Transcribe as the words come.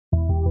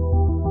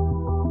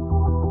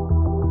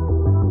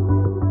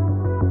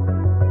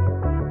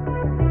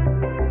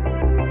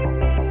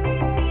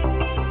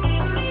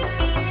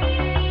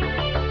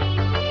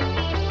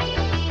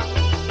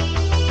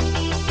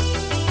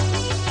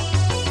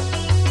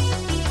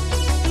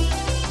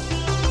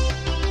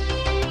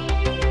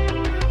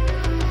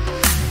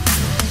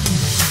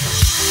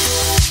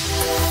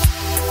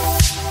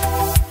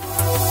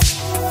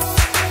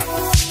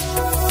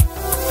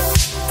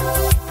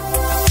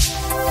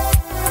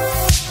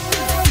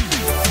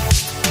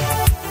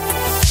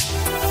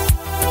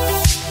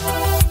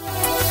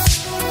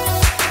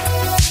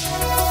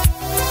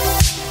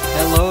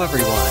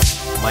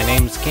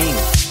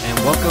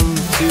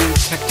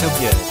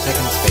Tektopia,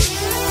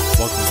 TekNSpace.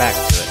 Welcome back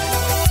to it,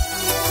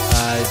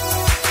 anyway.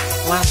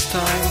 Last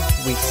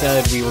time, we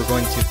said we were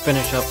going to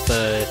finish up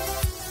the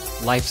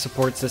life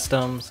support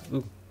systems.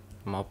 Ooh,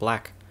 I'm all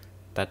black.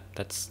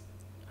 That's...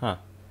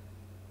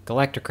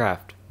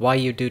 Galacticraft, why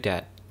you do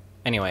that?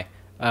 Anyway,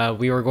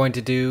 we were going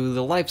to do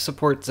the life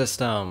support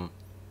system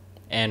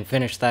and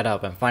finish that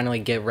up and finally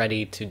get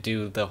ready to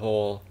do the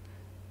whole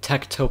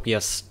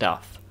Tektopia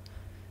stuff.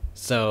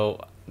 So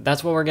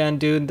that's what we're gonna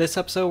do in this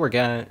episode. We're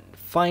gonna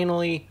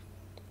finally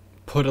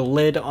put a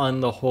lid on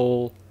the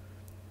whole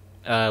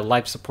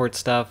life support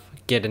stuff,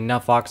 get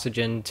enough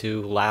oxygen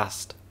to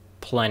last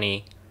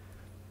plenty,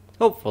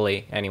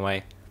 hopefully,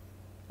 anyway.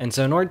 And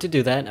so in order to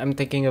do that, I'm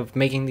thinking of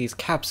making these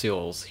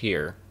capsules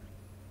here,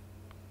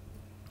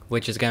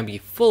 which is gonna be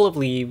full of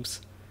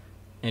leaves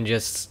and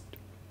just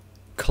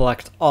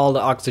collect all the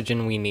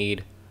oxygen we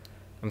need.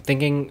 I'm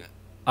thinking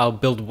I'll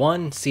build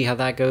one, see how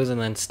that goes, and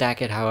then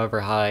stack it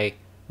however high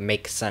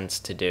makes sense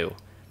to do.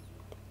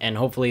 And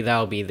hopefully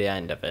that'll be the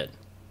end of it.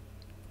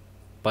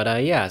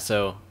 But yeah,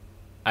 so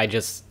I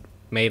just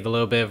made a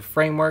little bit of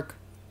framework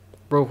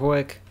real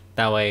quick.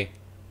 That way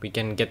we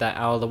can get that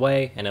out of the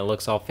way and it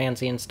looks all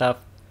fancy and stuff.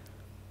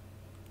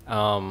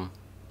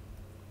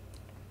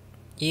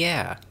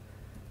 Yeah.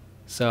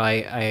 So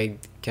I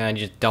kind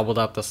of just doubled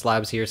up the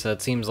slabs here, so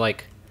it seems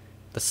like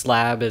the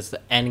slab is the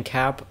end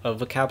cap of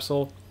the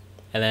capsule,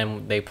 and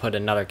then they put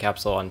another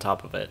capsule on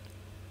top of it.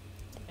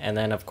 And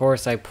then of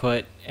course I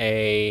put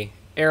a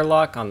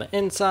airlock on the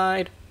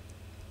inside,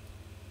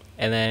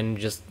 and then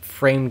just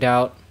framed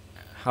out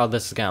how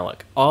this is gonna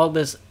look. All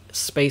this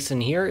space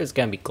in here is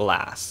gonna be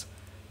glass,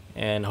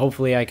 and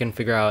hopefully I can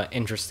figure out an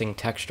interesting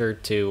texture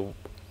to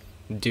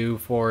do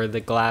for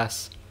the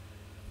glass.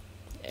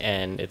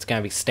 And it's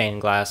gonna be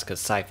stained glass because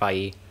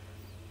sci-fi.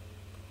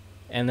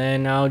 And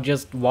then I'll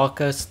just walk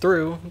us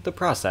through the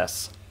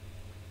process.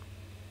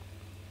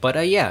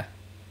 But yeah,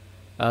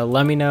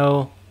 let me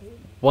know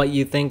what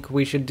you think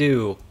we should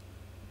do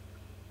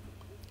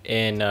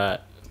in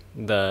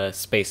the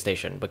space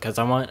station, because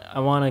I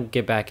want to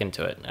get back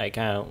into it. I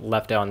kind of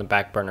left it on the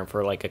back burner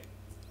for like a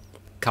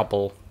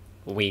couple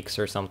weeks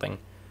or something.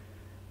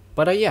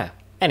 But yeah,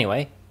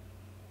 anyway,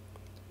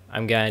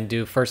 I'm gonna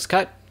do first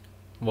cut.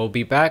 We'll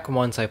be back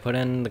once I put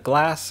in the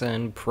glass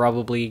and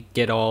probably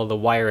get all the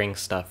wiring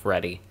stuff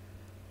ready.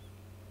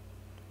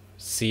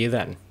 See you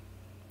then,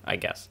 I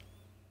guess.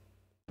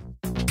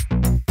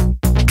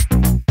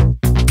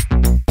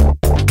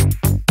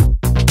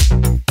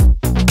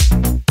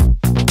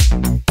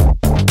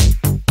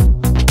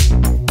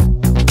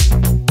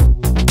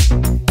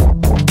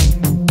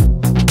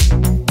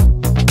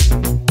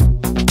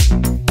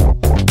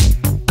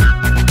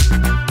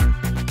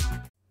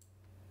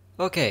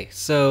 Okay,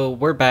 so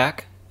we're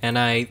back. And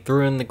I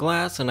threw in the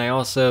glass, and I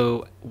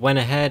also went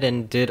ahead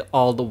and did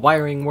all the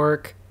wiring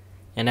work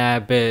and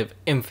add a bit of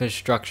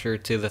infrastructure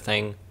to the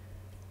thing.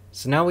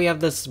 So now we have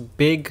this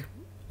big,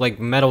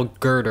 like, metal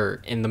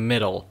girder in the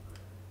middle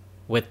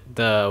with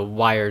the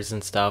wires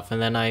and stuff.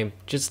 And then I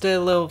just did a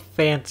little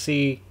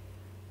fancy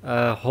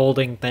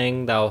holding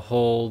thing that'll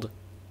hold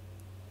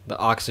the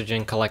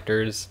oxygen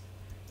collectors.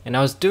 And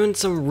I was doing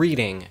some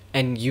reading,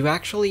 and you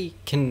actually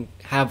can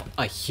have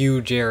a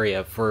huge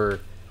area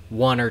for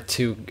 1 or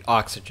 2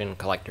 oxygen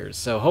collectors.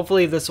 So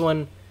hopefully this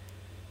one,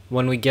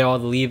 when we get all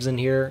the leaves in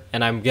here,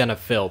 and I'm gonna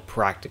fill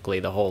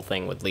practically the whole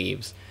thing with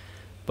leaves,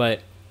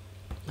 but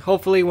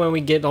hopefully when we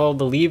get all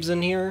the leaves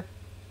in here,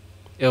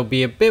 it'll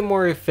be a bit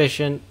more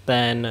efficient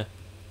than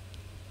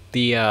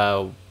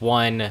the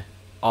one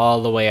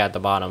all the way at the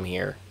bottom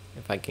here,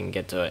 if I can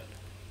get to it.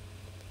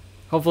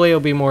 Hopefully it'll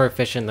be more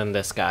efficient than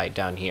this guy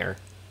down here,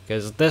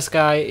 because this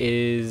guy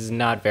is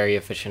not very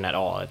efficient at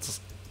all. It's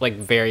like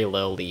very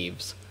little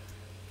leaves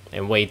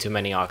and way too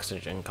many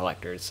oxygen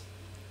collectors.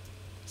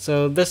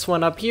 So this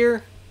one up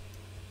here,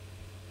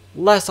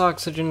 less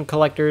oxygen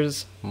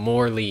collectors,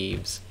 more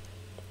leaves.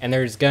 And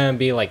there's gonna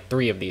be like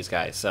 3 of these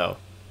guys, so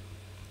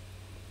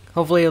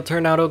hopefully it'll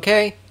turn out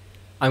okay.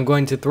 I'm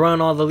going to throw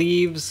in all the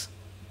leaves,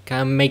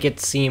 kind of make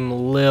it seem a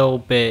little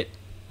bit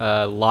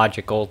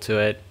logical to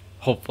it,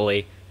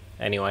 hopefully,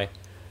 anyway.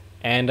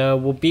 And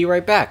we'll be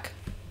right back,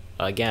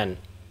 again.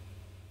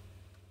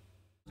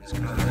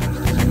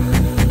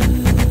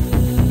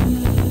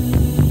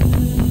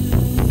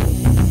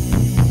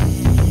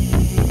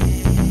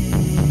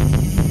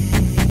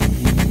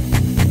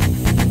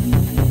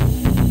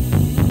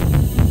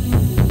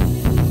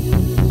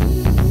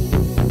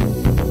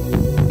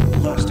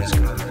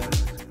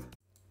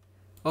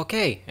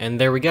 Okay, and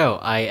there we go.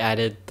 I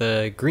added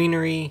the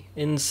greenery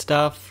and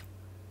stuff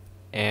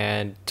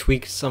and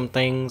tweaked some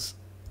things.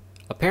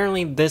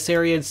 Apparently this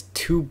area is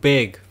too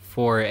big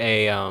for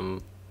a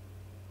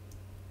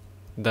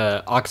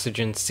the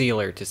oxygen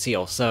sealer to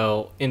seal.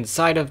 So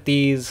inside of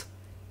these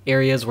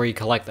areas where you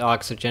collect the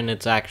oxygen,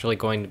 it's actually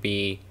going to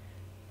be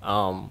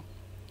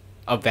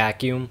a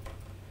vacuum.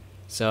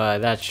 So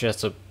that's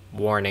just a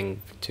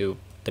warning to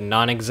the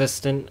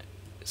non-existent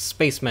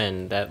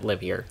spacemen that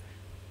live here.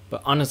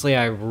 But honestly,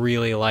 I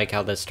really like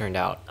how this turned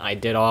out. I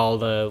did all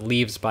the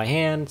leaves by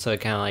hand, so it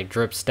kind of like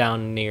drips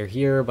down near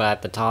here, but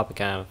at the top it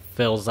kind of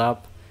fills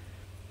up.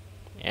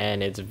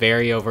 And it's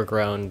very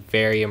overgrown,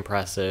 very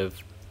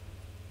impressive.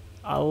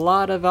 A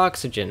lot of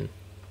oxygen.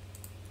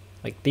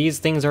 Like, these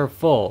things are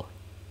full.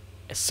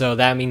 So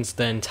that means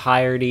the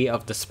entirety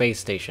of the space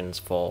station's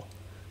full,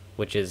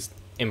 which is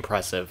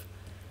impressive.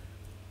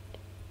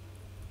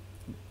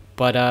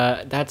 But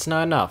that's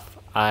not enough.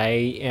 I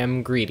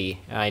am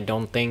greedy. I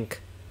don't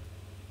think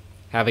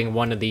having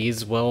one of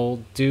these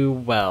will do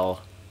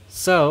well.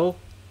 So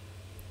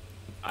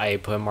I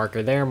put a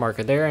marker there,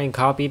 and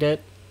copied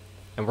it.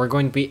 And we're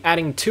going to be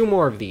adding 2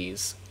 more of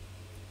these.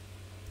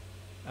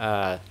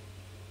 Hold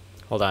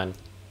on.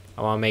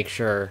 I want to make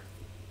sure.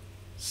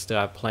 Still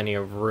have plenty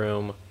of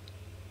room.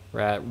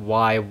 We're at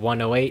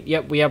Y108.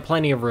 Yep, we have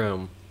plenty of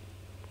room.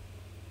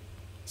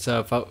 So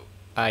if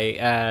I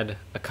add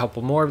a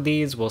couple more of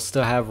these, we'll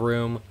still have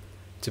room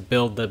to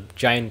build the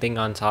giant thing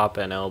on top,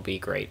 and it'll be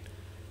great.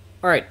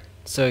 Alright,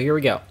 so here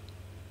we go.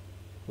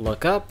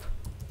 Look up.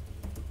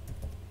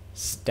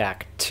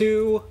 Stack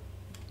 2.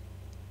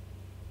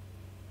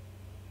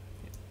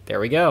 There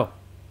we go.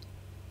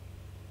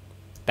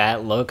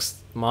 That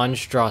looks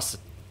monstrous.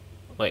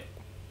 Like,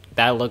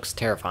 that looks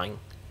terrifying,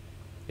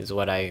 is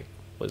what I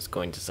was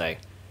going to say.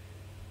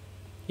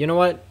 You know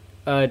what?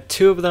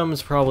 2 of them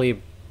is probably a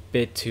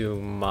bit too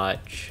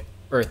much.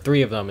 Or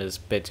 3 of them is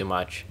a bit too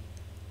much.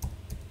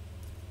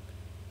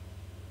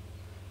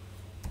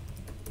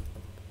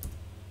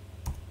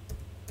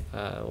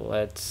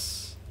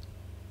 Let's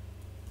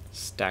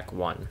stack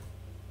 1.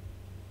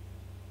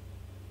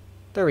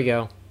 There we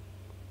go.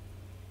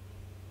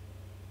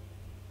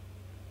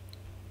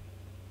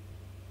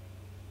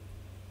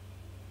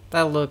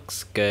 That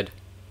looks good.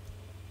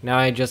 Now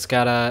I just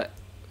gotta,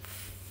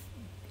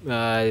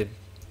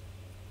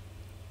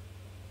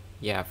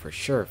 yeah, for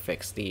sure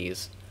fix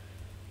these.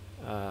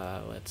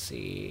 Let's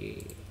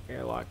see,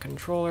 airlock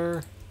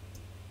controller.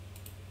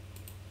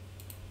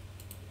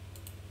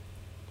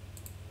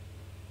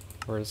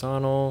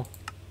 Horizontal,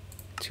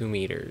 2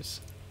 meters.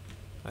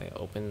 It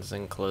opens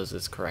and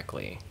closes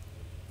correctly.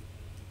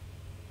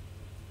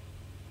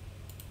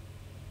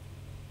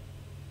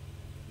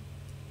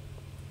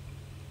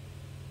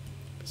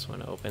 This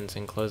one opens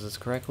and closes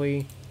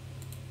correctly.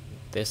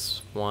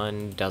 This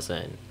one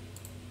doesn't.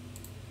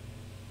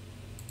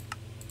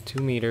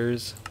 2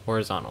 meters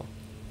horizontal.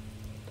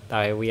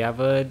 That way we have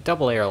a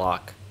double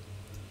airlock,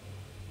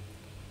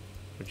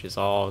 which is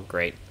all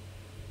great.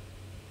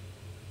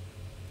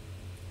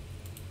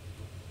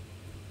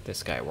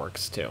 This guy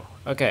works too.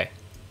 Okay.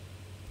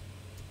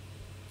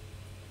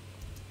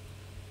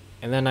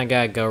 And then I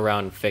gotta go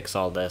around and fix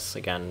all this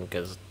again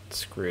because it's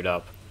screwed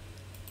up.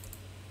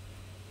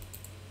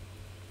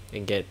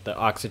 And get the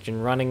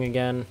oxygen running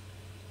again.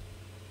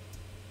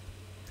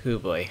 Hoo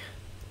boy.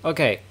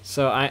 Okay,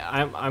 so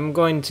I'm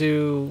going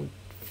to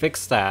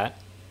fix that.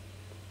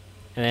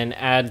 And then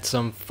add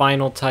some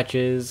final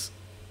touches.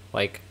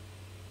 Like,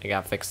 I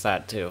gotta fix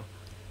that too.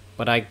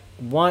 But I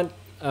want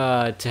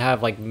to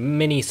have like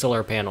mini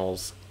solar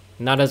panels.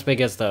 Not as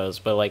big as those,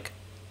 but like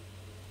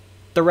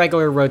the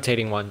regular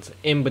rotating ones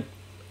in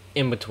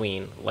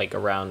between, like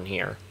around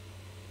here.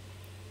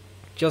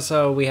 Just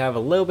so we have a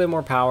little bit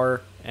more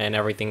power and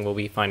everything will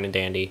be fine and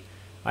dandy.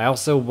 I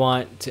also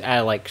want to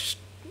add like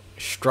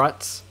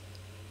struts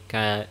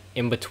kind of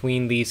in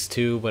between these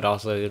two, but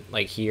also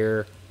like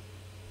here.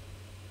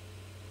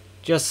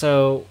 Just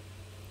so,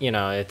 you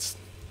know, it's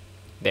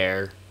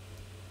there.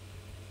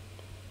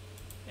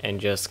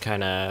 And just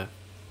kind of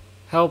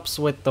helps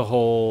with the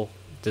whole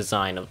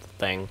design of the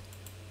thing.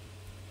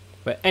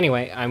 But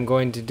anyway, I'm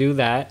going to do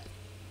that.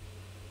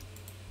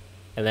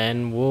 And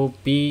then we'll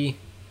be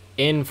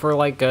in for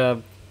like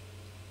a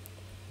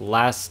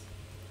last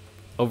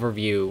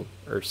overview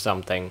or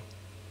something.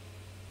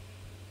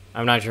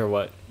 I'm not sure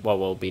what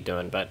we'll be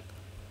doing, but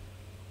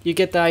you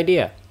get the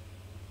idea.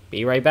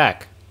 Be right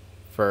back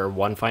for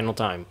one final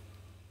time.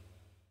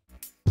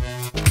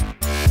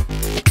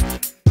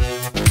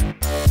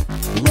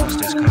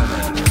 Lost his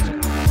command.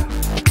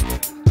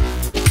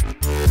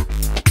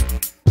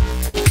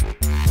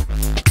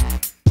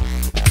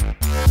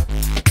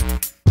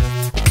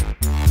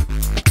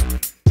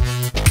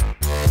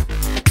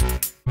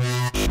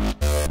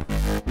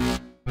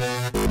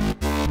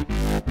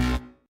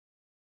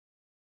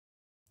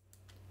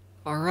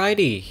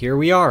 Alrighty, here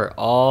we are,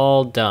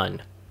 all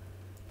done.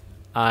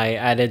 I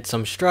added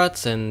some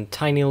struts and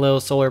tiny little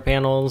solar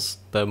panels,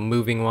 the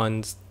moving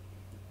ones.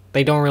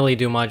 They don't really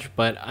do much,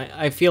 but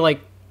I feel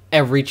like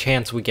every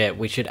chance we get,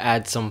 we should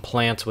add some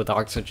plants with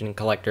oxygen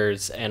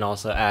collectors and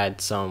also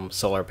add some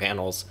solar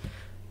panels.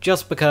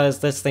 Just because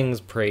this thing's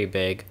pretty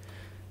big,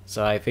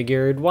 so I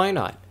figured why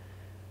not.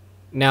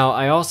 Now,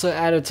 I also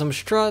added some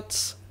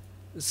struts,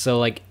 so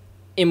like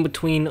in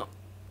between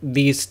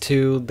these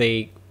two,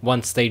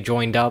 once they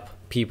joined up,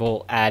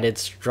 people added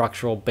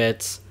structural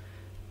bits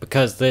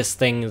because this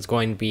thing is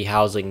going to be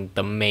housing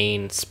the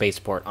main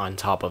spaceport on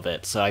top of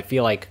it. So I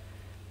feel like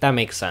that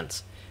makes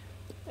sense.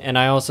 And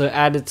I also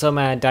added some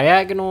at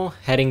diagonal,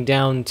 heading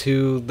down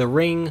to the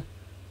ring,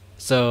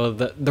 so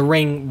the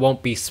ring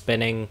won't be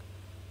spinning.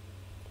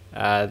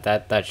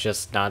 That's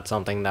just not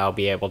something that'll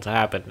be able to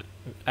happen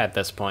at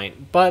this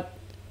point. But,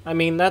 I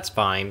mean, that's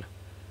fine.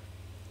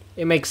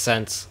 It makes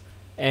sense.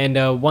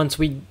 And once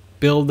we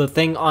build the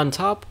thing on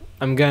top,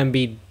 I'm going to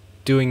be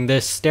doing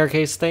this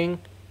staircase thing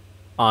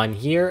on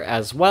here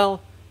as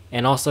well,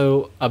 and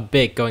also a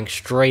bit going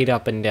straight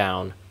up and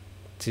down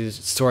to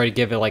sort of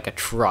give it like a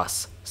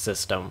truss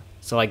system.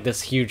 So like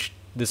this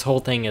whole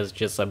thing is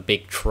just a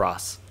big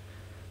truss,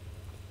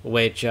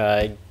 which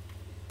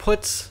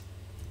puts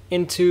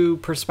into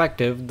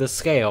perspective the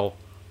scale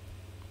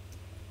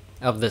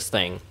of this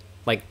thing.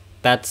 Like,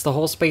 that's the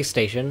whole space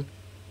station,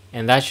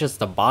 and that's just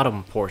the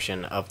bottom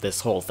portion of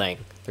this whole thing.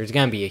 There's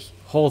gonna be a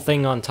whole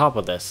thing on top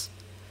of this.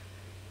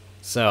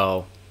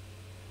 So,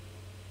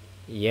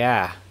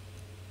 yeah.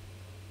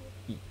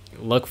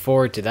 Look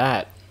forward to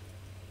that.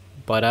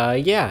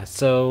 But, yeah,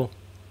 so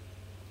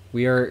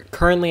we are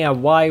currently at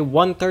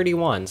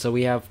Y131, so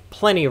we have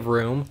plenty of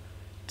room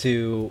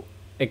to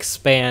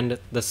expand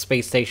the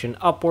space station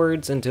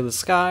upwards into the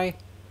sky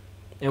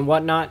and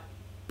whatnot.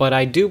 But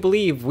I do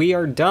believe we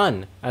are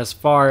done as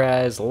far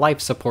as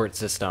life support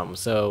system,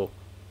 so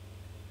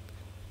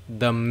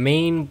the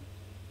main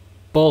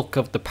bulk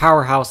of the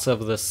powerhouse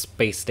of the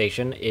space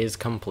station is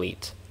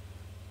complete.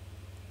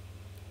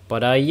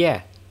 But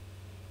yeah.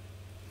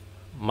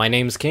 My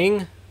name's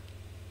King.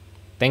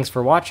 Thanks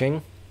for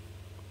watching.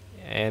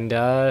 And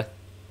I'll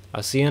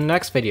see you in the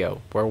next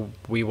video, where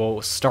we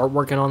will start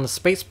working on the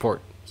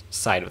spaceport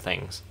side of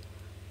things.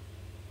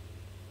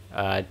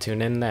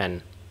 Tune in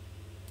then.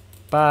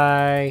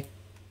 Bye.